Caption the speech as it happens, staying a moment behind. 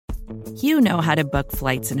You know how to book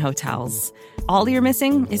flights and hotels. All you're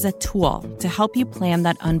missing is a tool to help you plan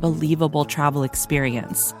that unbelievable travel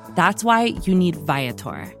experience. That's why you need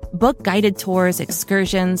Viator. Book guided tours,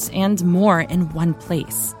 excursions, and more in one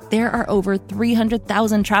place. There are over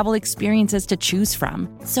 300,000 travel experiences to choose from,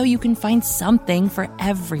 so you can find something for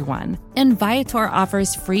everyone. And Viator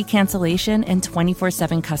offers free cancellation and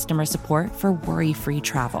 24/7 customer support for worry-free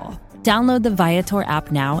travel. Download the Viator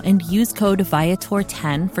app now and use code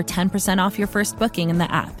Viator10 for 10% off your first booking in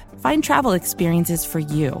the app. Find travel experiences for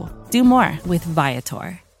you. Do more with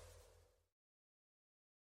Viator.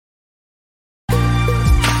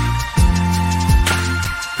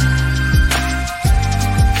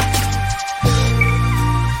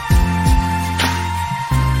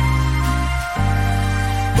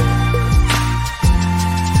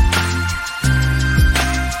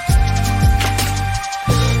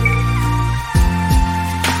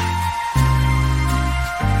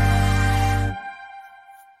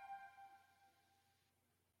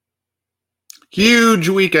 Huge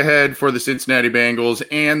week ahead for the Cincinnati Bengals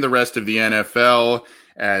and the rest of the NFL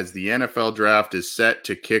as the NFL draft is set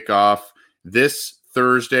to kick off this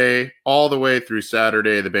Thursday all the way through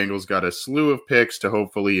Saturday. The Bengals got a slew of picks to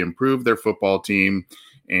hopefully improve their football team,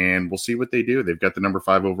 and we'll see what they do. They've got the number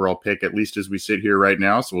 5 overall pick, at least as we sit here right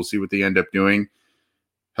now, so we'll see what they end up doing.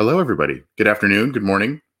 Hello, everybody. Good afternoon. Good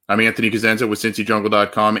morning. I'm Anthony Cosenza with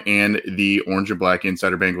CincyJungle.com and the Orange and Black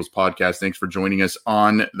Insider Bengals podcast. Thanks for joining us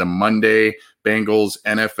on the Monday Bengals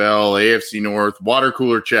NFL AFC North water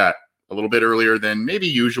cooler chat. A little bit earlier than maybe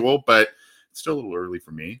usual, but it's still a little early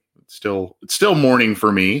for me. It's still morning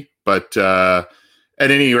for me, but at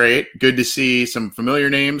any rate, good to see some familiar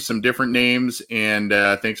names, some different names, and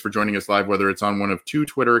thanks for joining us live, whether it's on one of 2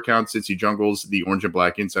 Twitter accounts, Cincy Jungles, the Orange and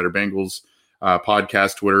Black Insider Bengals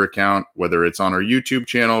podcast Twitter account, whether it's on our YouTube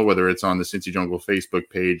channel, whether it's on the Cincy Jungle Facebook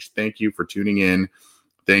page. Thank you for tuning in.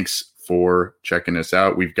 Thanks for checking us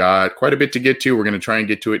out. We've got quite a bit to get to. We're going to try and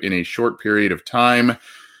get to it in a short period of time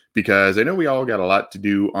because I know we all got a lot to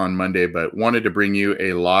do on Monday, but wanted to bring you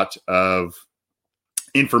a lot of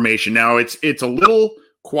information. Now it's a little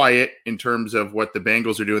quiet in terms of what the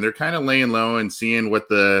Bengals are doing. They're kind of laying low and seeing what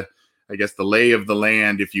the lay of the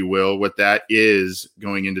land, if you will, what that is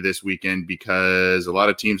going into this weekend, because a lot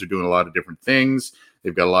of teams are doing a lot of different things.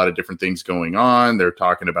 They've got a lot of different things going on. They're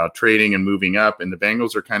talking about trading and moving up, and the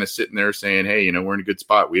Bengals are kind of sitting there saying, "Hey, we're in a good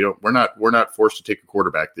spot. We're not forced to take a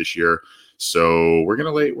quarterback this year, so we're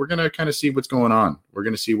gonna kind of see what's going on. We're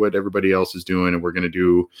gonna see what everybody else is doing, and we're gonna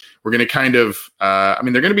kind of,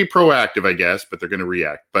 they're gonna be proactive, I guess, but they're gonna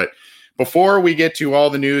react." But before we get to all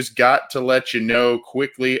the news, got to let you know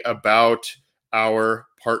quickly about our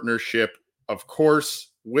partnership, of course,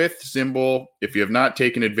 with Symbol. If you have not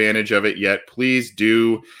taken advantage of it yet, please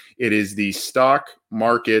do. It is the stock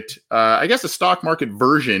market, a stock market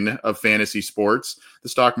version of fantasy sports, the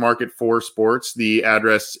stock market for sports. The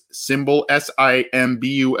address Symbol,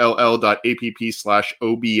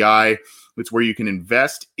 SIMBULL.app/OBI. It's where you can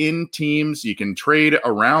invest in teams. You can trade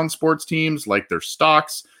around sports teams like their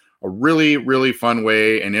stocks. A really, really fun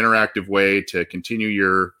way, an interactive way to continue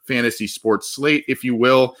your fantasy sports slate, if you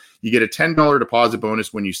will. You get a $10 deposit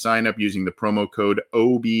bonus when you sign up using the promo code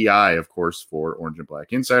OBI, of course, for Orange and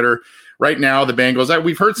Black Insider. Right now, the Bengals,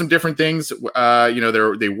 we've heard some different things. They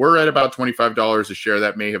were at about $25 a share.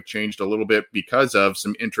 That may have changed a little bit because of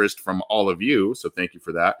some interest from all of you. So thank you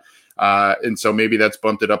for that. And so maybe that's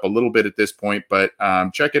bumped it up a little bit at this point. But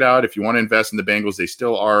check it out. If you want to invest in the Bengals, they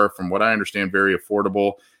still are, from what I understand, very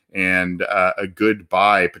affordable. And a good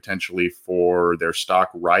buy potentially for their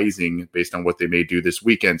stock rising based on what they may do this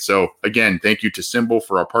weekend. So again, thank you to Symbol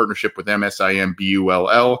for our partnership with them,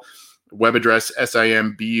 SIMBULL. Web address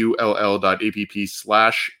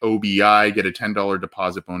SIMBULL.app/OBI. Get a $10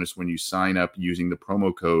 deposit bonus when you sign up using the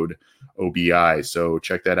promo code OBI. So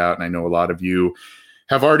check that out. And I know a lot of you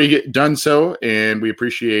have already done so, and we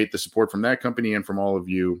appreciate the support from that company and from all of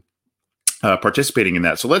you participating in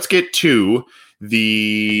that. So let's get to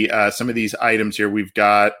the some of these items here. We've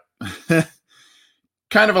got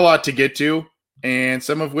kind of a lot to get to, and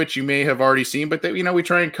some of which you may have already seen, but we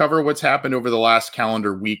try and cover what's happened over the last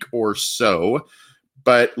calendar week or so.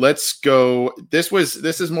 But let's go. This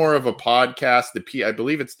is more of a podcast. I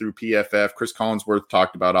believe it's through PFF. Chris Collinsworth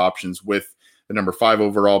talked about options with the number 5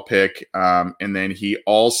 overall pick. And then he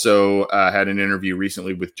also had an interview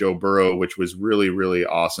recently with Joe Burrow, which was really, really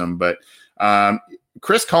awesome. But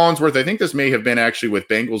Chris Collinsworth, I think this may have been actually with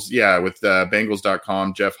Bengals. Yeah, with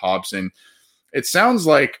Bengals.com, Jeff Hobson. It sounds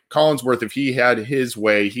like Collinsworth, if he had his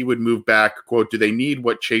way, he would move back, quote, "Do they need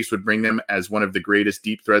what Chase would bring them as one of the greatest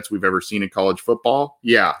deep threats we've ever seen in college football?"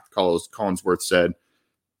 Yeah, Collinsworth said.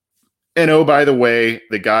 And oh, by the way,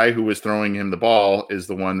 the guy who was throwing him the ball is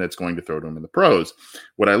the one that's going to throw to him in the pros.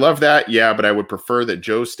 Would I love that? Yeah, but I would prefer that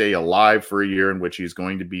Joe stay alive for a year in which he's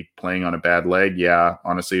going to be playing on a bad leg. Yeah,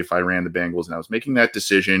 honestly, if I ran the Bengals and I was making that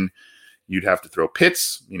decision, you'd have to throw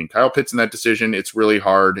Pitts, meaning Kyle Pitts, in that decision. It's really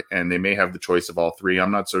hard, and they may have the choice of all three.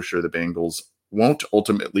 I'm not so sure the Bengals won't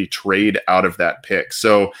ultimately trade out of that pick.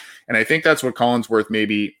 So, and I think that's what Collinsworth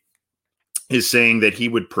maybe is saying, that he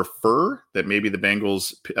would prefer that maybe the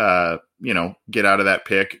Bengals, get out of that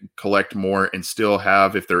pick, collect more, and still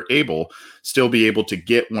have, if they're able, still be able to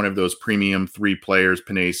get one of those premium three players,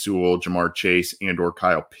 Penei Sewell, Jamar Chase, and or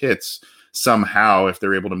Kyle Pitts somehow, if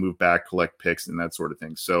they're able to move back, collect picks, and that sort of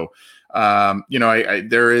thing. So,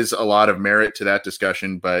 there is a lot of merit to that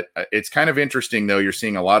discussion, but it's kind of interesting, though. You're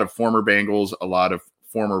seeing a lot of former Bengals, a lot of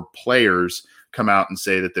former players come out and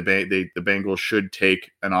say that the Bengals should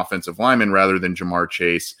take an offensive lineman rather than Jamar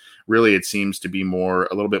Chase. Really, it seems to be a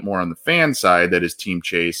little bit more on the fan side that is Team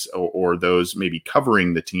Chase, or those maybe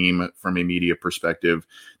covering the team from a media perspective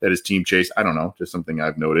that is Team Chase. I don't know, just something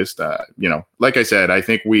I've noticed. Like I said, I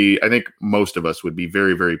think most of us would be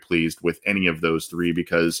very, very pleased with any of those three,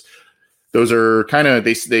 because those are kind of,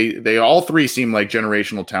 they all three seem like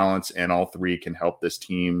generational talents, and all three can help this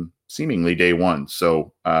team seemingly day one.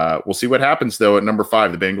 So we'll see what happens, though. At number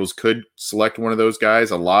 5, the Bengals could select one of those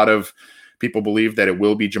guys. A lot of people believe that it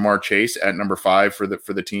will be Jamar Chase at number 5 for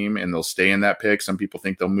the team, and they'll stay in that pick. Some people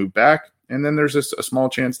think they'll move back, and then there's a small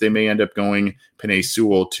chance they may end up going Penei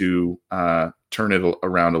Sewell to turn it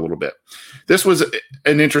around a little bit. This was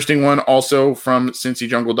an interesting one, also from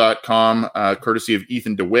CincyJungle.com, courtesy of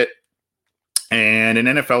Ethan DeWitt. And an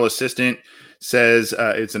NFL assistant says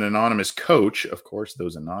it's an anonymous coach, of course,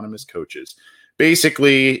 those anonymous coaches,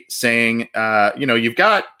 basically saying, you've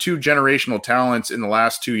got 2 generational talents in the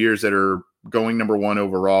last 2 years that are going number 1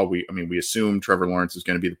 overall. We assume Trevor Lawrence is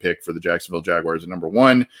going to be the pick for the Jacksonville Jaguars at number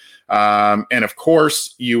 1. And of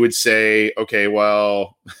course, you would say, okay,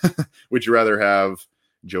 well, would you rather have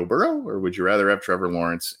Joe Burrow or would you rather have Trevor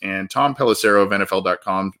Lawrence? And Tom Pelissero of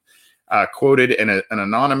NFL.com quoted an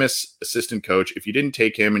anonymous assistant coach: if you didn't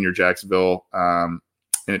take him in your Jacksonville, and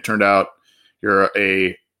it turned out you're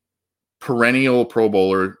a perennial Pro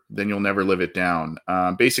Bowler, then you'll never live it down.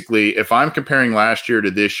 Basically, if I'm comparing last year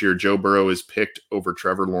to this year, Joe Burrow is picked over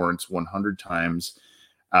Trevor Lawrence 100 times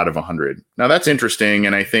out of 100. Now, that's interesting,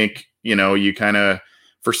 and I think, you kind of,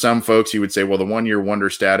 for some folks, you would say, well, the one-year wonder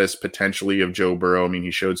status potentially of Joe Burrow,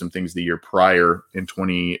 he showed some things the year prior in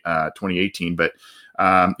 2018, but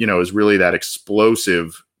is really that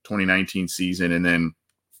explosive 2019 season. And then,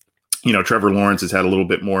 Trevor Lawrence has had a little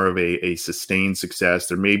bit more of a sustained success.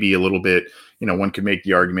 There may be a little bit, one could make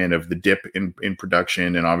the argument of the dip in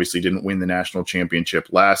production, and obviously didn't win the national championship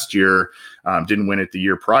last year. Didn't win it the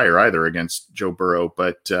year prior either against Joe Burrow,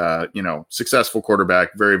 but, successful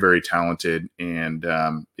quarterback, very, very talented, and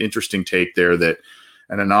interesting take there that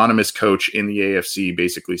an anonymous coach in the AFC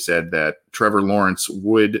basically said that Trevor Lawrence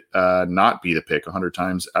would not be the pick 100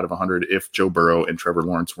 times out of 100 if Joe Burrow and Trevor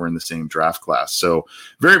Lawrence were in the same draft class. So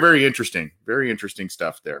very, very interesting. Very interesting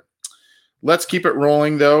stuff there. Let's keep it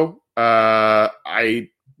rolling, though. I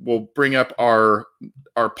will bring up our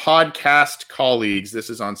podcast colleagues. This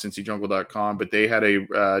is on CincyJungle.com, but they had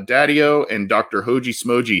a Daddy-O and Dr. Hoji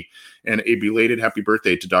Smoji, and a belated happy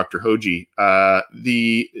birthday to Dr. Hoji.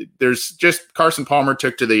 There's just Carson Palmer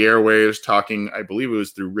took to the airwaves talking, I believe it was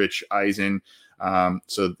through Rich Eisen.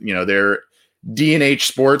 They're D&H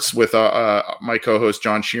Sports with my co-host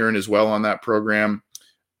John Sheeran as well on that program.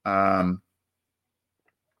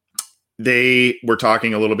 They were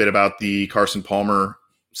talking a little bit about the Carson Palmer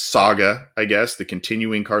saga, I guess, the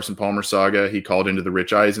continuing Carson Palmer saga. He called into the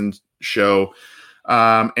Rich Eisen show.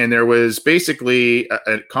 And there was basically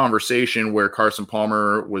a conversation where Carson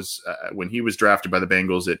Palmer was, when he was drafted by the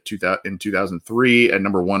Bengals in 2003 at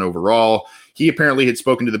number 1 overall, he apparently had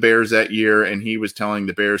spoken to the Bears that year, and he was telling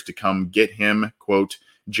the Bears to come get him, quote,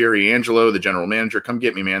 Jerry Angelo, the general manager, come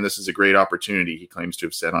get me, man. This is a great opportunity, he claims to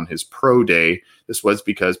have said on his pro day. This was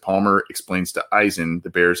because Palmer explains to Eisen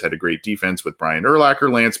the Bears had a great defense with Brian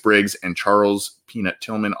Urlacher, Lance Briggs, and Charles Peanut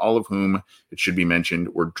Tillman, all of whom, it should be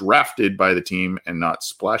mentioned, were drafted by the team and not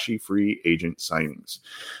splashy free agent signings.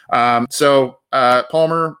 So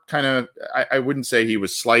Palmer kind of, I wouldn't say he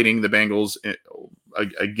was slighting the Bengals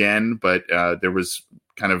again, but there was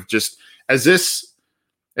kind of just,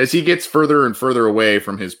 as he gets further and further away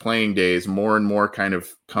from his playing days, more and more kind of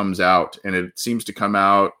comes out, and it seems to come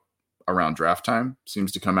out around draft time,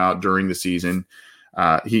 seems to come out during the season.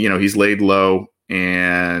 He's laid low,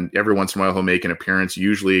 and every once in a while he'll make an appearance,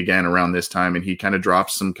 usually again around this time, and he kind of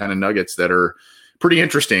drops some kind of nuggets that are pretty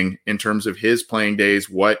interesting in terms of his playing days,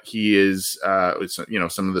 what he is,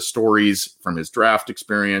 some of the stories from his draft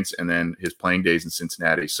experience and then his playing days in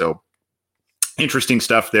Cincinnati. So interesting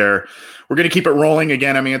stuff there. We're going to keep it rolling.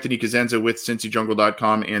 Again, I'm Anthony Cosenza with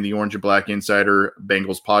CincyJungle.com and the Orange and Black Insider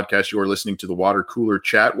Bengals podcast. You are listening to the Water Cooler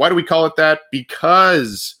Chat. Why do we call it that?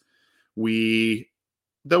 Because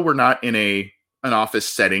though we're not in an office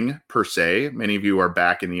setting per se, many of you are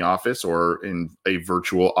back in the office or in a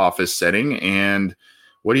virtual office setting. And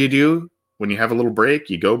what do? When you have a little break,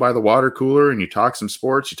 you go by the water cooler and you talk some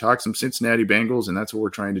sports, you talk some Cincinnati Bengals, and that's what we're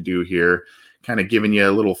trying to do here. Kind of giving you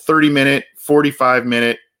a little 30-minute,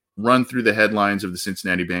 45-minute run through the headlines of the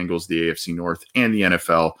Cincinnati Bengals, the AFC North, and the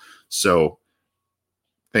NFL. So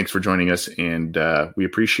thanks for joining us, and we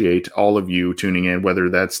appreciate all of you tuning in, whether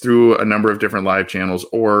that's through a number of different live channels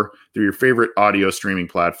or through your favorite audio streaming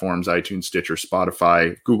platforms, iTunes, Stitcher,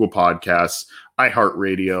 Spotify, Google Podcasts,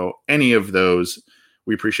 iHeartRadio, any of those.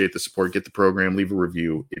 We appreciate the support. Get the program, leave a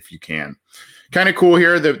review if you can. Kind of cool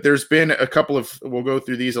here that there's been a couple of, we'll go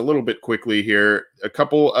through these a little bit quickly here. A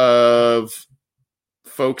couple of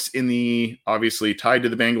folks in the, obviously tied to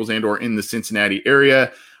the Bengals and or in the Cincinnati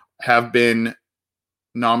area have been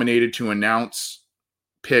nominated to announce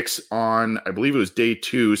picks on, I believe it was day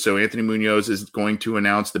 2. So Anthony Munoz is going to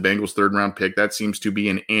announce the Bengals 3rd round pick. That seems to be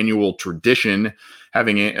an annual tradition,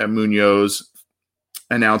 having a Munoz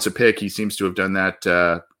announce a pick. He seems to have done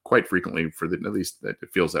that quite frequently at least that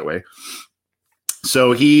it feels that way.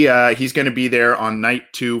 So he's going to be there on night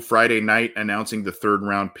 2, Friday night, announcing the 3rd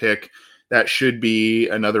round pick. That should be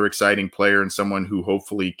another exciting player and someone who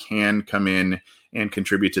hopefully can come in and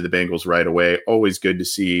contribute to the Bengals right away. Always good to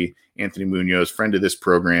see Anthony Munoz, friend of this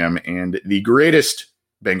program and the greatest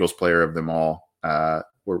Bengals player of them all.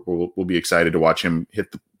 We'll be excited to watch him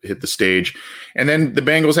hit the stage. And then the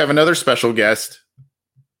Bengals have another special guest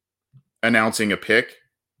announcing a pick,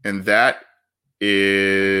 and that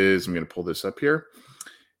is, I'm going to pull this up here,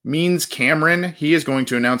 Means Cameron. He is going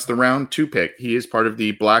to announce the round 2 pick. He is part of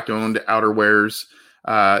the Black-owned outerwears,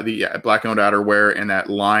 Black-owned outerwear, and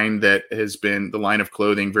that line that has been the line of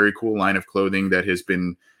clothing, very cool line of clothing that has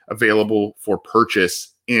been available for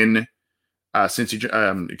purchase in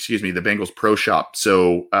the Bengals Pro Shop.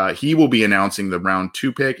 So he will be announcing the round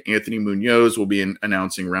 2 pick. Anthony Munoz will be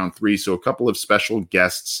announcing round 3. So a couple of special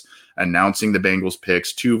guests announcing the Bengals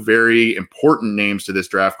picks. 2 very important names to this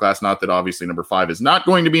draft class. Not that obviously number 5 is not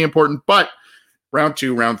going to be important, but round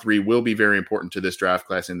 2, round 3 will be very important to this draft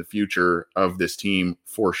class in the future of this team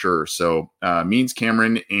for sure. So Means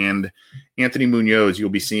Cameron and Anthony Munoz, you'll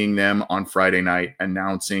be seeing them on Friday night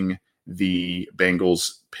announcing the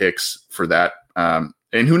Bengals picks for that. And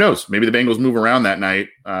who knows, maybe the Bengals move around that night,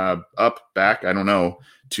 up, back, I don't know,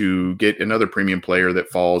 to get another premium player that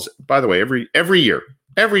falls. By the way, every year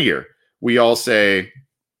we all say,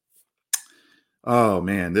 oh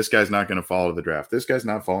man, this guy's not going to fall to the draft. This guy's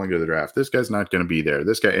not falling to the draft. This guy's not going to be there.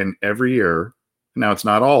 This guy, and every year, now it's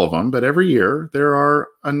not all of them, but every year there are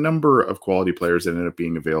a number of quality players that end up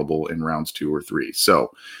being available in rounds 2 or 3.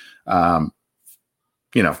 So,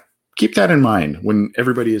 keep that in mind when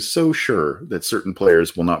everybody is so sure that certain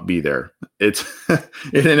players will not be there. It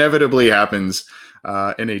inevitably happens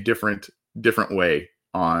in a different way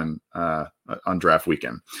on draft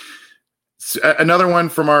weekend. Another one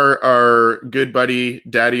from our good buddy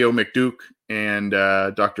Daddy-O McDuke and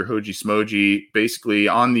Dr. Hoji Smoji, basically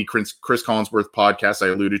on the Chris Collinsworth podcast I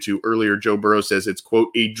alluded to earlier. Joe Burrow says it's, quote,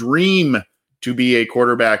 a dream to be a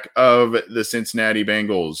quarterback of the Cincinnati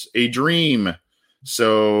Bengals. A dream.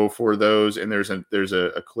 So for those, and there's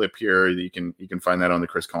a clip here that you can find that on the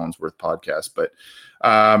Chris Collinsworth podcast. But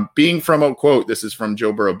being from, quote, this is from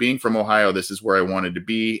Joe Burrow, being from Ohio, this is where I wanted to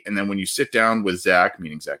be. And then when you sit down with Zach,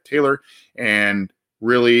 meaning Zach Taylor, and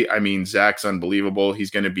really, I mean, Zach's unbelievable.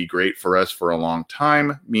 He's going to be great for us for a long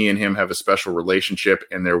time. Me and him have a special relationship,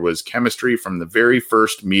 and there was chemistry from the very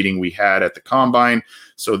first meeting we had at the Combine.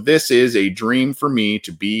 So this is a dream for me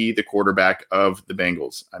to be the quarterback of the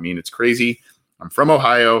Bengals. I mean, it's crazy. I'm from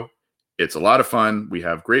Ohio. It's a lot of fun. We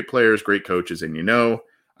have great players, great coaches, and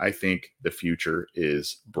I think the future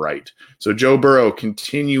is bright. So Joe Burrow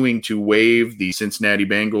continuing to wave the Cincinnati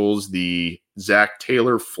Bengals, the Zach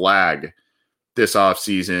Taylor flag this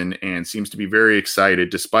offseason, and seems to be very excited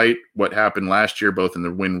despite what happened last year, both in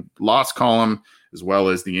the win-loss column as well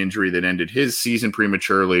as the injury that ended his season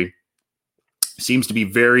prematurely. Seems to be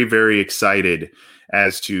very, very excited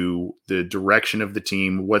as to the direction of the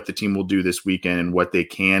team, what the team will do this weekend, and what they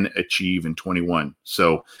can achieve in 21.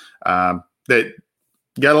 So that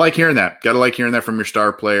Gotta like hearing that. Gotta like hearing that from your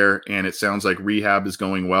star player. And it sounds like rehab is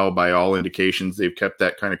going well by all indications. They've kept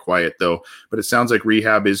that kind of quiet though, but it sounds like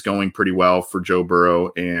rehab is going pretty well for Joe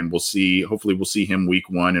Burrow. And we'll see. Hopefully, we'll see him week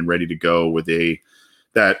 1 and ready to go with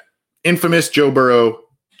that infamous Joe Burrow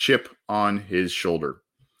chip on his shoulder.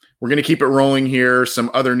 We're going to keep it rolling here.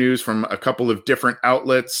 Some other news from a couple of different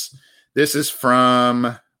outlets. This is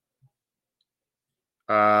from.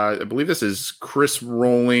 I believe this is Chris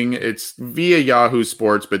Rowling. It's via Yahoo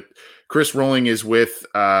Sports, but Chris Rowling is with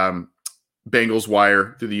Bengals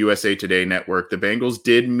Wire through the USA Today network. The Bengals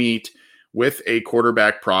did meet with a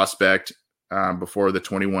quarterback prospect before the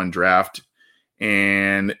 21 draft,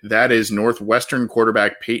 and that is Northwestern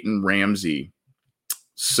quarterback Peyton Ramsey.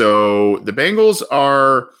 So the Bengals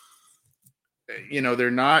are,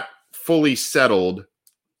 they're not fully settled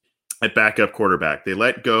at backup quarterback. They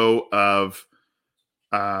let go of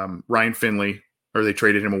Ryan Finley, or they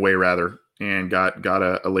traded him away rather, and got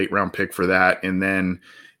a late round pick for that. And then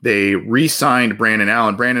they re-signed Brandon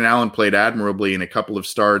Allen. Brandon Allen played admirably in a couple of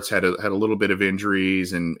starts, had a little bit of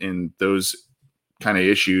injuries and those kind of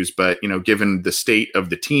issues. But, given the state of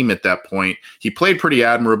the team at that point, he played pretty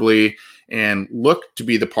admirably and looked to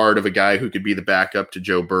be the part of a guy who could be the backup to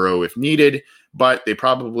Joe Burrow if needed. But they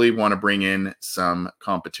probably want to bring in some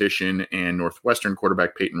competition, and Northwestern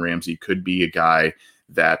quarterback Peyton Ramsey could be a guy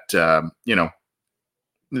that, that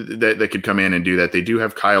could come in and do that. They do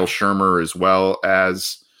have Kyle Shermer as well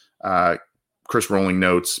as Chris Rowling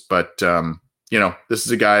notes, but this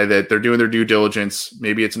is a guy that they're doing their due diligence.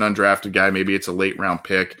 Maybe it's an undrafted guy. Maybe it's a late round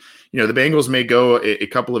pick. The Bengals may go a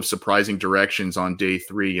couple of surprising directions on day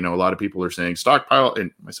 3. A lot of people are saying stockpile,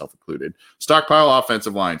 and myself included, stockpile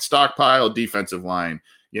offensive line, stockpile defensive line,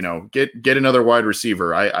 get another wide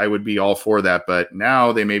receiver. I would be all for that. But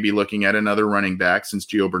now they may be looking at another running back since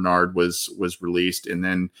Gio Bernard was released. And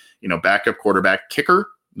then, backup quarterback, kicker.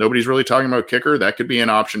 Nobody's really talking about kicker. That could be an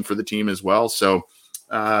option for the team as well. So,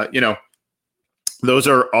 those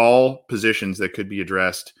are all positions that could be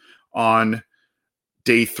addressed on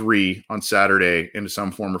day 3 on Saturday in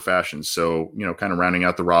some form or fashion. So, kind of rounding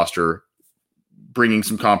out the roster, bringing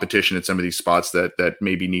some competition at some of these spots that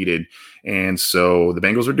may be needed. And so the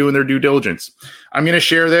Bengals are doing their due diligence. I'm going to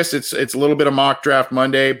share this. It's a little bit of mock draft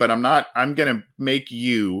Monday, but I'm going to make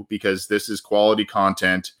you, because this is quality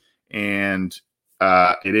content and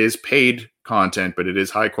it is paid content, but it is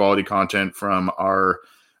high quality content from our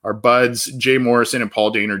buds, Jay Morrison and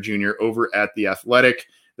Paul Dehner Jr. over at The Athletic.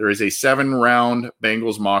 There is a 7-round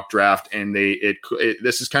Bengals mock draft, and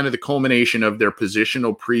this is kind of the culmination of their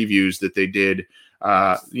positional previews that they did,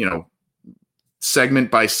 segment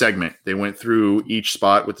by segment. They went through each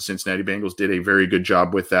spot with the Cincinnati Bengals, did a very good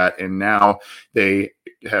job with that, and now they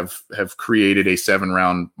have created a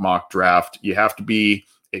 7-round mock draft. You have to be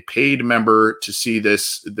a paid member to see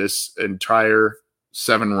this entire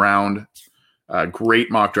 7-round great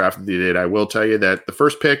mock draft that they did. I will tell you that the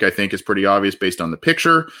first pick, I think, is pretty obvious based on the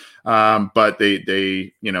picture, but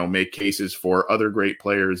they make cases for other great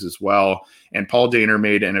players as well. And Paul Dehner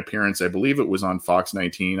made an appearance, I believe it was on Fox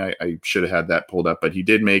 19. I should have had that pulled up, but he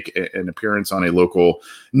did make an appearance on a local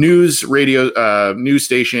news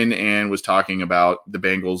station and was talking about the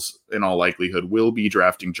Bengals, in all likelihood, will be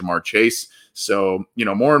drafting Ja'Marr Chase. So,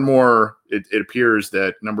 more and more, it appears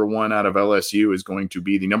that number 1 out of LSU is going to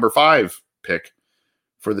be the number 5 pick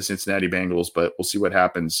for the Cincinnati Bengals, but we'll see what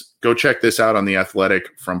happens. Go check this out on The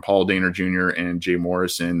Athletic from Paul Dehner Jr. and Jay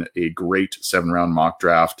Morrison, a great 7-round mock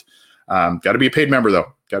draft. Got to be a paid member,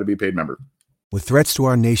 though. Got to be a paid member. With threats to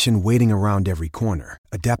our nation waiting around every corner,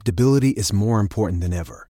 adaptability is more important than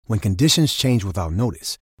ever. When conditions change without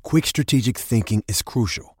notice, quick strategic thinking is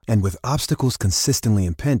crucial. And with obstacles consistently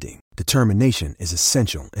impending, determination is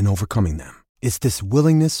essential in overcoming them. It's this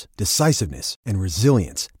willingness, decisiveness, and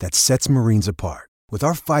resilience that sets Marines apart. With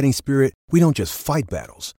our fighting spirit, we don't just fight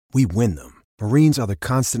battles, we win them. Marines are the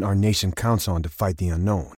constant our nation counts on to fight the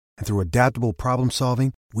unknown. And through adaptable problem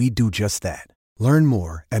solving, we do just that. Learn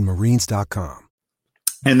more at marines.com.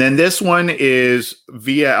 And then this one is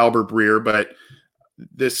via Albert Breer, but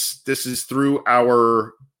this is through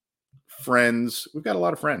our friends. We've got a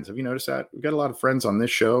lot of friends. Have you noticed that? We've got a lot of friends on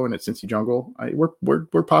this show and at Cincy Jungle.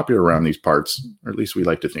 We're popular around these parts, or at least we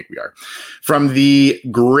like to think we are. From the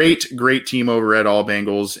great team over at All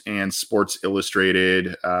Bengals and Sports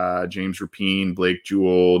Illustrated, James Rapine, Blake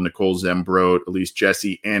Jewell, Nicole Zembrodt, Elise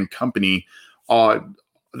Jesse, and company,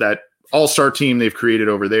 that all-star team they've created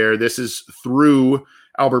over there. This is through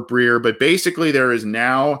Albert Breer, but basically there is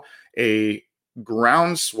now a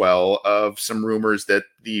groundswell of some rumors that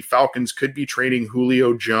the Falcons could be trading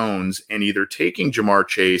Julio Jones and either taking Ja'Marr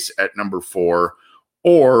Chase at number 4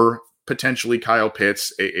 or potentially Kyle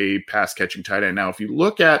Pitts, a pass catching tight end. Now, if you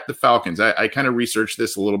look at the Falcons, I kind of researched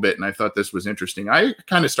this a little bit and I thought this was interesting. I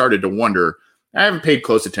kind of started to wonder, I haven't paid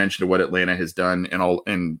close attention to what Atlanta has done, and I'll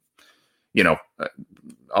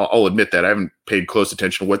admit that I haven't paid close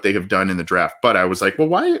attention to what they have done in the draft, but I was like, well,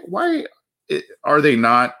 why are they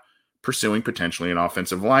not pursuing potentially an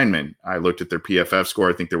offensive lineman? I looked at their PFF score.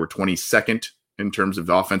 I think they were 22nd in terms of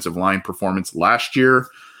the offensive line performance last year.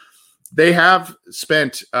 They have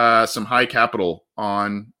spent some high capital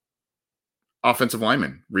on offensive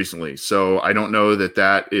linemen recently. So I don't know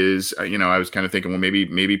that is, I was kind of thinking, well, maybe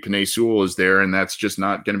Penei Sewell is there, and that's just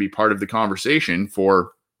not going to be part of the conversation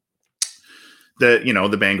for the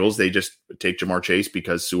Bengals. They just take Ja'Marr Chase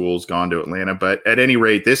because Sewell's gone to Atlanta. But at any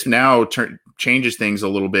rate, this now changes things a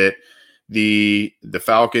little bit. The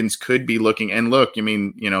Falcons could be looking, and look,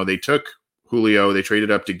 they took Julio, they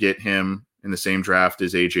traded up to get him in the same draft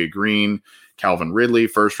as AJ Green, Calvin Ridley,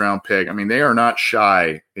 first round pick. They are not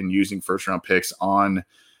shy in using first round picks on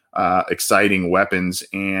exciting weapons.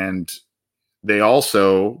 And they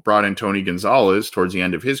also brought in Tony Gonzalez towards the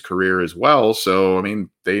end of his career as well. So,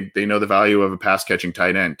 they know the value of a pass catching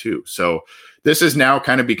tight end too. So this is now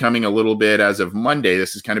kind of becoming a little bit, as of Monday,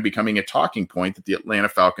 this is kind of becoming a talking point that the Atlanta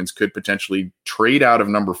Falcons could potentially trade out of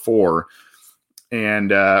number 4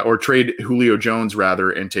 and or trade Julio Jones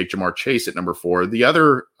rather and take Ja'Marr Chase at number 4. The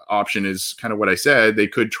other option is kind of what I said. They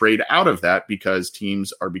could trade out of that because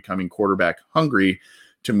teams are becoming quarterback hungry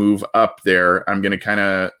to move up there. I'm going to kind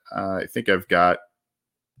of, I think I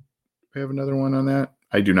have another one on that.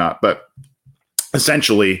 I do not, but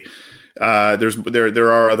essentially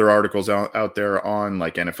there are other articles out there on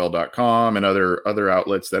like NFL.com and other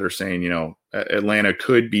outlets that are saying, Atlanta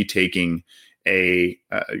could be taking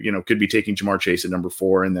Ja'Marr Chase at number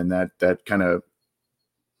 4. And then that kind of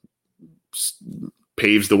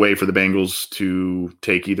paves the way for the Bengals to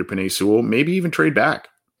take either Penei Sewell, maybe even trade back.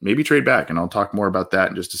 And I'll talk more about that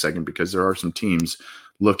in just a second, because there are some teams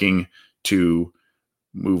looking to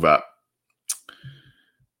move up.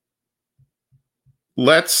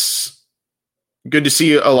 Good to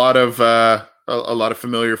see a lot of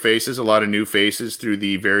familiar faces, a lot of new faces through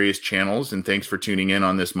the various channels. And thanks for tuning in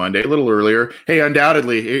on this Monday a little earlier. Hey,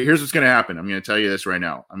 undoubtedly, here's what's going to happen. I'm going to tell you this right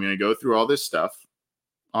now. I'm going to go through all this stuff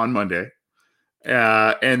on Monday.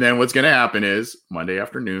 And then what's going to happen is Monday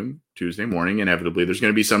afternoon, Tuesday morning, inevitably, there's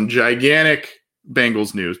going to be some gigantic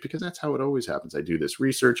Bengals news, because that's how it always happens. I do this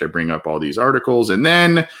research, I bring up all these articles, and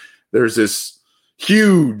then there's this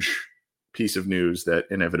huge piece of news that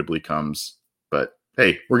inevitably comes. But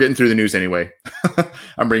hey, we're getting through the news anyway.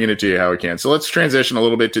 I'm bringing it to you how I can. So let's transition a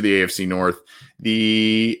little bit to the AFC North.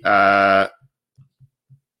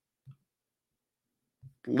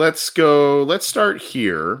 Let's start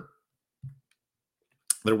here.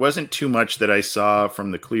 There wasn't too much that I saw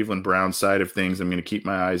from the Cleveland Browns side of things. I'm going to keep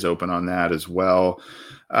my eyes open on that as well.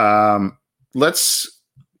 Let's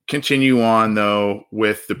continue on, though,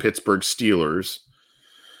 with the Pittsburgh Steelers.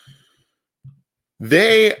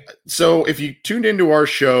 So if you tuned into our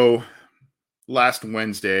show last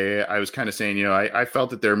Wednesday, I was kind of saying, I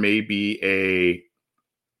felt that there may be a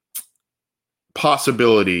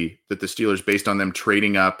possibility that the Steelers, based on them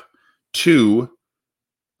trading up to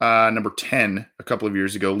number 10 a couple of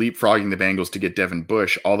years ago, leapfrogging the Bengals to get Devin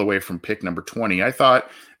Bush all the way from pick number 20. I thought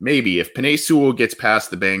maybe if Penei Sewell gets past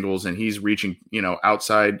the Bengals and he's reaching,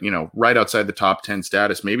 outside, right outside the top 10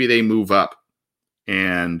 status, maybe they move up.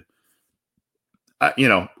 And,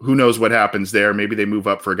 who knows what happens there. Maybe they move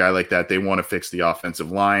up for a guy like that. They want to fix the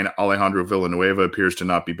offensive line. Alejandro Villanueva appears to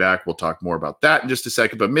not be back. We'll talk more about that in just a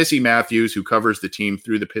second. But Missy Matthews, who covers the team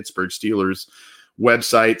through the Pittsburgh Steelers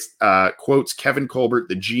website, quotes Kevin Colbert,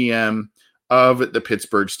 the GM of the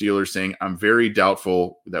Pittsburgh Steelers, saying, "I'm very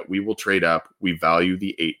doubtful that we will trade up. We value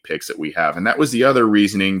the 8 picks that we have." And that was the other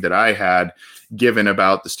reasoning that I had given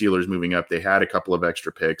about the Steelers moving up. They had a couple of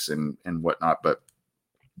extra picks and whatnot, but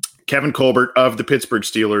Kevin Colbert of the Pittsburgh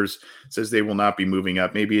Steelers says they will not be moving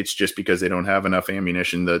up. Maybe it's just because they don't have enough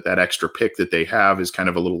ammunition. That extra pick that they have is kind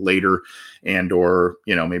of a little later, or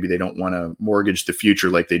maybe they don't want to mortgage the future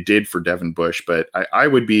like they did for Devin Bush. But I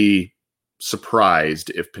would be surprised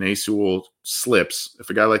if Penei Sewell slips, if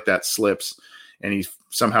a guy like that slips and he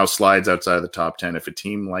somehow slides outside of the top 10, if a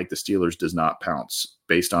team like the Steelers does not pounce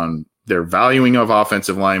based on their valuing of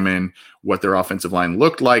offensive linemen, what their offensive line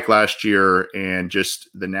looked like last year, and just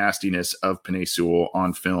the nastiness of Penei Sewell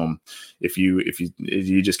on film. If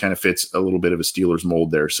he just kind of fits a little bit of a Steelers mold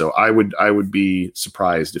there. So I would be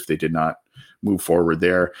surprised if they did not move forward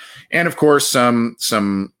there. And of course,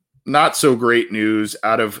 some not so great news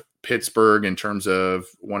out of Pittsburgh in terms of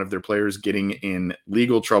one of their players getting in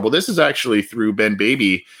legal trouble. This is actually through Ben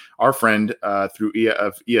Baby, our friend through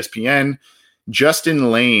of ESPN,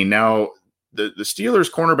 Justin Lane. Now, the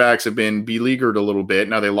Steelers cornerbacks have been beleaguered a little bit.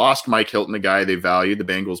 Now, they lost Mike Hilton, a guy they valued. The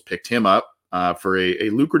Bengals picked him up for a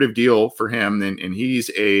lucrative deal for him, and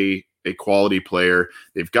he's a quality player.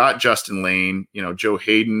 They've got Justin Lane. Joe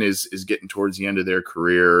Hayden is getting towards the end of their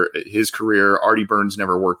career. His career, Artie Burns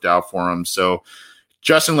never worked out for him. So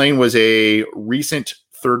Justin Lane was a recent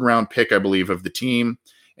third-round pick, I believe, of the team,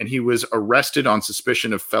 and he was arrested on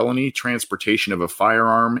suspicion of felony transportation of a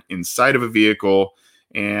firearm inside of a vehicle,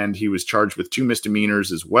 and he was charged with 2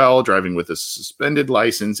 misdemeanors as well, driving with a suspended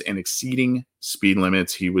license and exceeding speed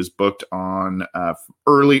limits. He was booked on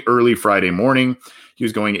early Friday morning. He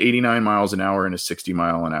was going 89 miles an hour in a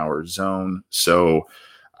 60-mile-an-hour zone. So,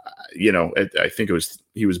 I think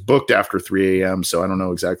he was booked after 3 a.m., so I don't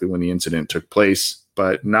know exactly when the incident took place,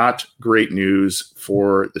 but not great news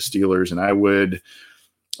for the Steelers. And I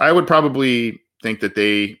would probably think that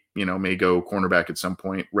they, may go cornerback at some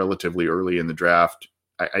point relatively early in the draft.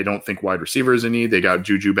 I don't think wide receiver is a need. They got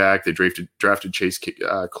Juju back. They drafted Chase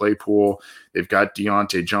Claypool. They've got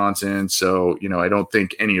Deontay Johnson. So, I don't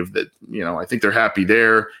think any of that, I think they're happy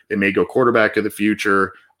there. They may go quarterback of the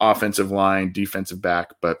future, offensive line, defensive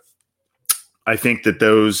back. But I think that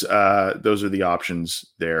those are the options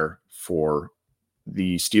there for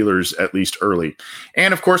the Steelers, at least early.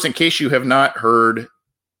 And of course, in case you have not heard,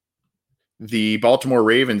 the Baltimore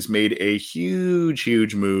Ravens made a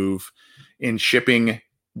huge move in shipping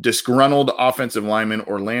disgruntled offensive lineman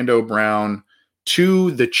Orlando Brown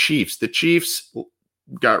to the Chiefs. The Chiefs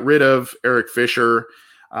got rid of Eric Fisher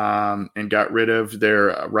and got rid of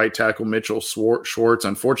their right tackle Mitchell Schwartz.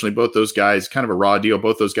 Unfortunately, both those guys, kind of a raw deal.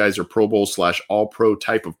 Both those guys are Pro Bowl / All-Pro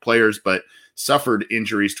type of players, but suffered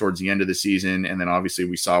injuries towards the end of the season. And then obviously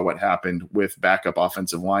we saw what happened with backup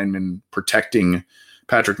offensive linemen protecting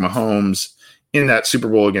Patrick Mahomes in that Super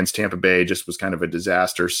Bowl against Tampa Bay. Just was kind of a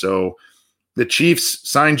disaster. So the Chiefs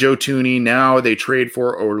signed Joe Thuney. Now they trade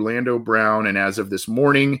for Orlando Brown. And as of this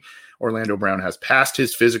morning, Orlando Brown has passed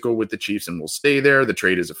his physical with the Chiefs and will stay there. The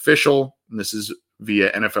trade is official. And this is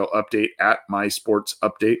via NFL Update at My Sports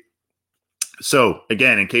Update. So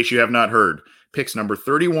again, in case you have not heard, picks number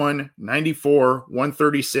 31, 94,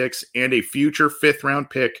 136, and a future 5th-round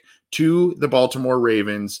pick to the Baltimore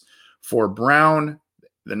Ravens for Brown,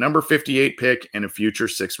 the number 58 pick, and a future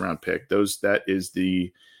 6th-round pick. Those are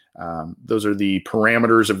the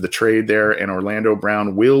parameters of the trade there, and Orlando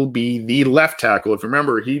Brown will be the left tackle. If you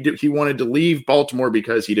remember, he wanted to leave Baltimore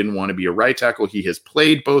because he didn't want to be a right tackle. He has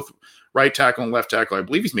played both right tackle and left tackle. I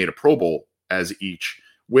believe he's made a Pro Bowl as each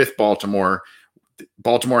with Baltimore.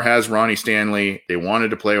 Baltimore has Ronnie Stanley. They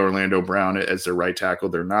wanted to play Orlando Brown as their right tackle.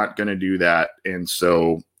 They're not going to do that. And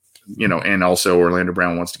so, and also Orlando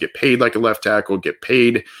Brown wants to get paid like a left tackle, get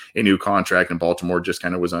paid a new contract, and Baltimore just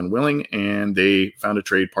kind of was unwilling, and they found a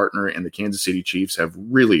trade partner, and the Kansas City Chiefs have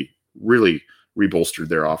really rebolstered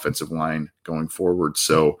their offensive line going forward.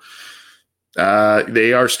 So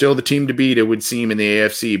they are still the team to beat, it would seem, in the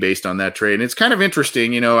AFC based on that trade. And it's kind of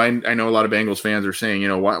interesting. I know a lot of Bengals fans are saying,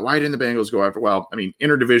 why didn't the Bengals go after? Well, I mean,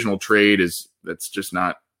 interdivisional trade that's just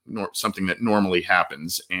not something that normally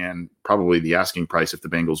happens. And probably the asking price, if the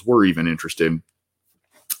Bengals were even interested,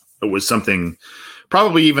 it was something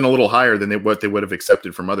probably even a little higher than what they would have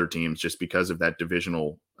accepted from other teams just because of that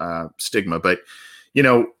divisional stigma. But,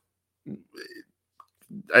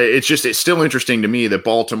 it's still interesting to me that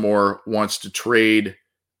Baltimore wants to trade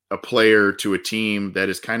a player to a team that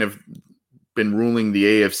has kind of been ruling the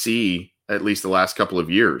AFC at least the last couple of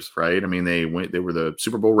years, right? I mean, they were the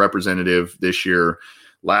Super Bowl representative this year.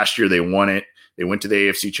 Last year they won it. They went to the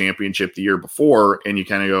AFC Championship the year before, and you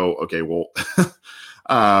kind of go, okay, well,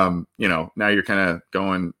 now you're kind of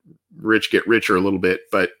going rich, get richer a little bit,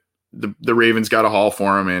 but the Ravens got a haul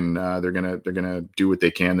for him, and they're gonna do what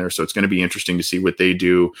they can there. So it's going to be interesting to see what they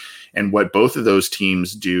do and what both of those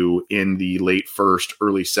teams do in the late first,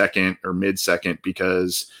 early second, or mid second,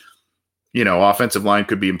 because offensive line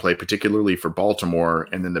could be in play, particularly for Baltimore.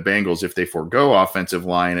 And then the Bengals, if they forego offensive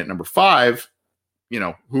line at number 5,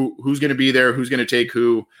 who's going to be there, who's going to take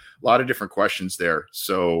who? A lot of different questions there.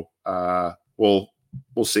 So we'll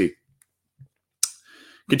see.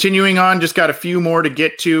 Continuing on, just got a few more to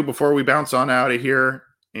get to before we bounce on out of here.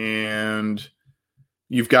 And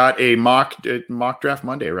you've got a mock draft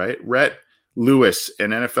Monday, right? Rhett Lewis,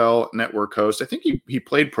 an NFL Network host. I think he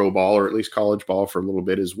played pro ball, or at least college ball, for a little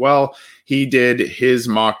bit as well. He did his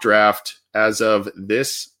mock draft as of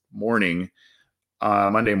this morning,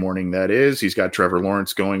 Monday morning, that is. He's got Trevor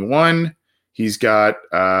Lawrence going 1. He's got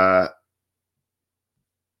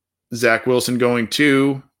Zach Wilson going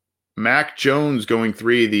 2, Mac Jones going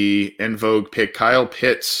 3, the en vogue pick. Kyle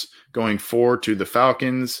Pitts going 4 to the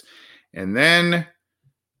Falcons. And then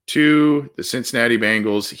to the Cincinnati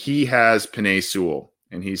Bengals, he has Penei Sewell.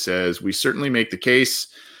 And he says, we certainly make the case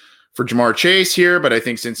for Jamar Chase here, but I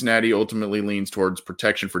think Cincinnati ultimately leans towards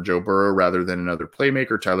protection for Joe Burrow rather than another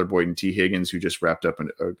playmaker. Tyler Boyd and T. Higgins, who just wrapped up an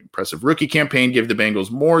impressive rookie campaign, give the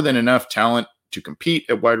Bengals more than enough talent to compete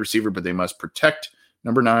at wide receiver, but they must protect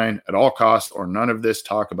number 9 at all costs, or none of this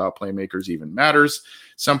talk about playmakers even matters.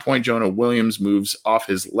 At some point, Jonah Williams moves off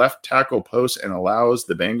his left tackle post and allows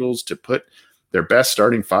the Bengals to put their best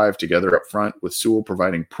starting 5 together up front, with Sewell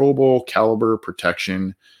providing Pro Bowl caliber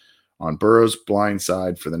protection on Burrow's blind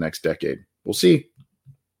side for the next decade. We'll see.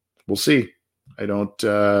 We'll see. A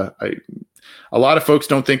lot of folks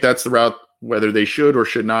don't think that's the route, whether they should or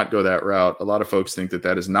should not go that route. A lot of folks think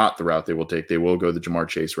that is not the route they will take. They will go the Jamar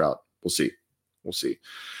Chase route. We'll see. We'll see.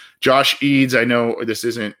 Josh Eads, I know this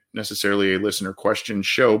isn't necessarily a listener question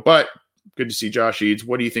show, but good to see Josh Eads.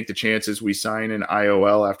 What do you think the chances we sign an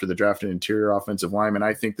IOL after the draft an interior offensive lineman?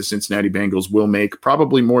 I think the Cincinnati Bengals will make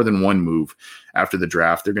probably more than one move after the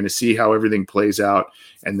draft. They're going to see how everything plays out,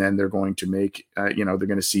 and then they're going to make, they're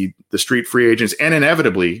going to see the street free agents, and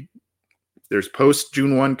inevitably there's post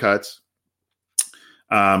June 1 cuts.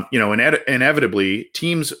 Inevitably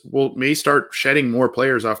teams may start shedding more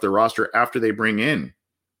players off their roster after they bring in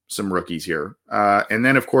some rookies here. And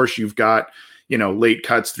then of course you've got, late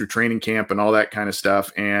cuts through training camp and all that kind of stuff.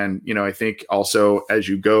 And, I think also as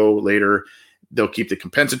you go later, they'll keep the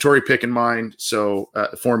compensatory pick in mind. So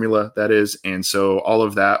formula, that is. And so all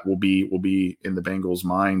of that will be in the Bengals'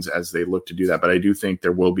 minds as they look to do that. But I do think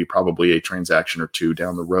there will be probably a transaction or two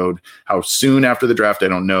down the road. How soon after the draft, I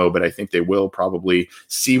don't know, but I think they will probably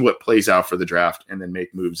see what plays out for the draft and then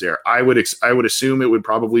make moves there. I would assume it would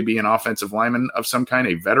probably be an offensive lineman of some kind,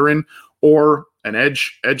 a veteran, or an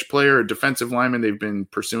edge player, a defensive lineman they've been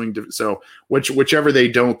pursuing. So whichever they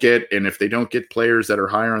don't get, and if they don't get players that are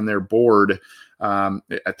higher on their board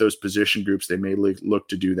at those position groups, they may look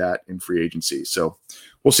to do that in free agency. So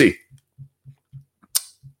we'll see.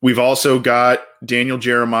 We've also got Daniel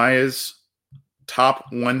Jeremiah's top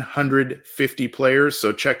 150 players.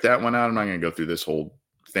 So check that one out. I'm not going to go through this whole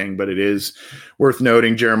thing, but it is worth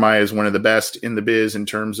noting Jeremiah is one of the best in the biz in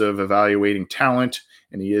terms of evaluating talent,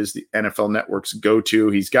 and he is the NFL Network's go-to.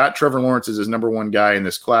 He's got Trevor Lawrence as his number 1 guy in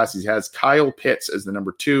this class. He has Kyle Pitts as the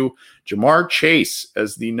number 2, Jamar Chase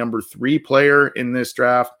as the number 3 player in this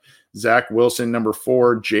draft, Zach Wilson, number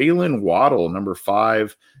 4, Jalen Waddle, number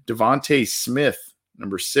 5, Devontae Smith,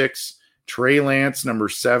 number 6, Trey Lance, number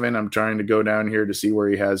 7. I'm trying to go down here to see where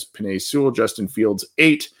he has Penei Sewell, Justin Fields,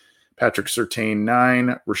 8, Patrick Surtain,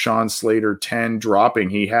 9, Rashawn Slater, 10, dropping.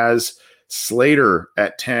 He has Slater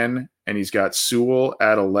at 10, and he's got Sewell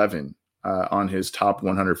at 11 on his top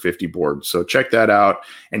 150 board. So check that out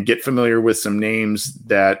and get familiar with some names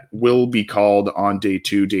that will be called on day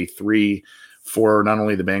 2, day 3 for not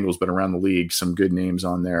only the Bengals, but around the league. Some good names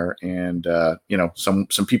on there, and some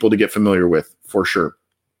people to get familiar with for sure.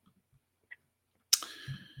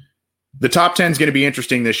 The top 10 is going to be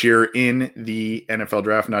interesting this year in the NFL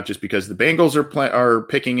draft, not just because the Bengals are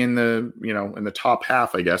picking in the, in the top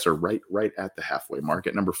half, I guess, or right at the halfway mark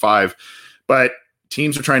at number 5, but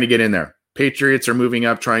teams are trying to get in there. Patriots are moving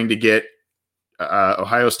up, trying to get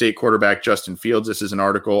Ohio State quarterback Justin Fields. This is an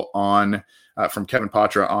article from Kevin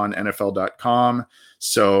Patra on NFL.com.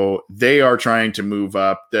 So they are trying to move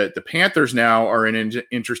up. The Panthers now are in an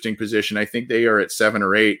interesting position. I think they are at 7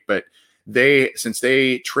 or 8, but since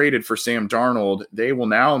they traded for Sam Darnold, they will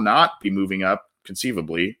now not be moving up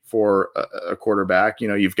conceivably for a quarterback.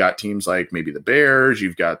 You've got teams like maybe the Bears,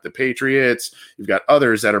 you've got the Patriots, you've got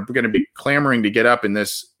others that are going to be clamoring to get up in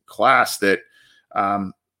this class that,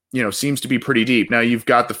 seems to be pretty deep. Now you've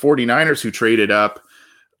got the 49ers who traded up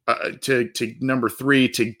to number 3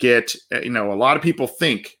 to get, a lot of people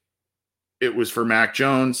think it was for Mac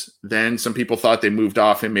Jones. Then some people thought they moved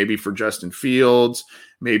off him, maybe for Justin Fields,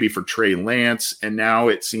 maybe for Trey Lance. And now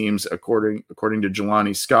it seems, according to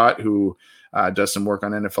Jelani Scott, who does some work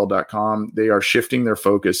on NFL.com, they are shifting their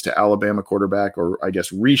focus to Alabama quarterback, or I guess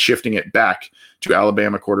reshifting it back to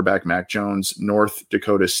Alabama quarterback Mac Jones. North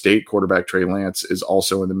Dakota State quarterback Trey Lance is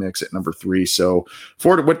also in the mix at number 3. So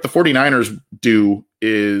what the 49ers do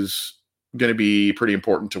is going to be pretty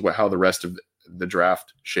important to how the rest of the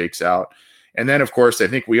draft shakes out. And then, of course, I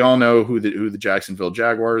think we all know who the Jacksonville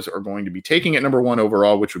Jaguars are going to be taking at number 1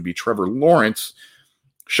 overall, which would be Trevor Lawrence.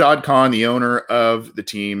 Shad Khan, the owner of the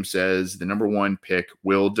team, says the number 1 pick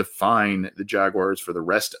will define the Jaguars for the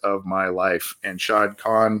rest of my life. And Shad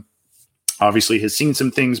Khan obviously has seen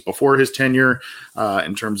some things before his tenure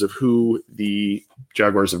in terms of who the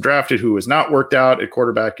Jaguars have drafted, who has not worked out at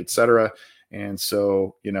quarterback, etc. And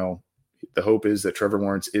so, the hope is that Trevor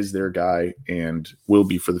Lawrence is their guy and will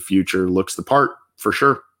be for the future. Looks the part for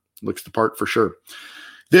sure.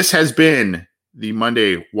 This has been the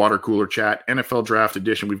Monday Water Cooler Chat, NFL Draft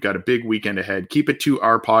Edition. We've got a big weekend ahead. Keep it to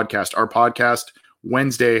our podcast. Our podcast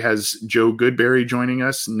Wednesday has Joe Goodberry joining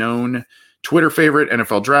us, known Twitter favorite,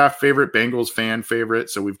 NFL Draft favorite, Bengals fan favorite.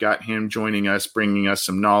 So we've got him joining us, bringing us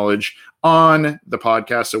some knowledge on the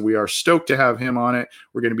podcast. So we are stoked to have him on it.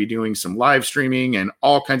 We're going to be doing some live streaming and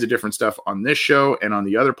all kinds of different stuff on this show and on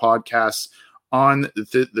the other podcasts on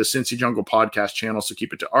the Cincy Jungle podcast channel. So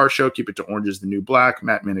keep it to our show. Keep it to Orange is the New Black,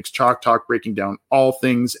 Matt Minnick's Chalk Talk, breaking down all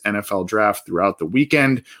things NFL draft throughout the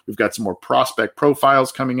weekend. We've got some more prospect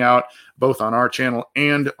profiles coming out, both on our channel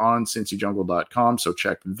and on cincyjungle.com. So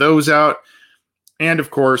check those out. And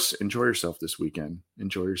of course, enjoy yourself this weekend.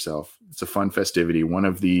 Enjoy yourself. It's a fun festivity. One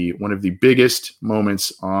of the biggest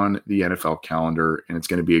moments on the NFL calendar, and it's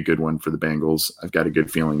going to be a good one for the Bengals. I've got a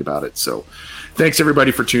good feeling about it. So thanks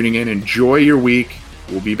everybody for tuning in. Enjoy your week.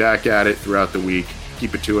 We'll be back at it throughout the week.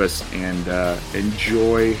 Keep it to us and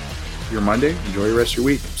enjoy your Monday. Enjoy the rest of your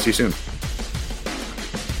week. See you soon.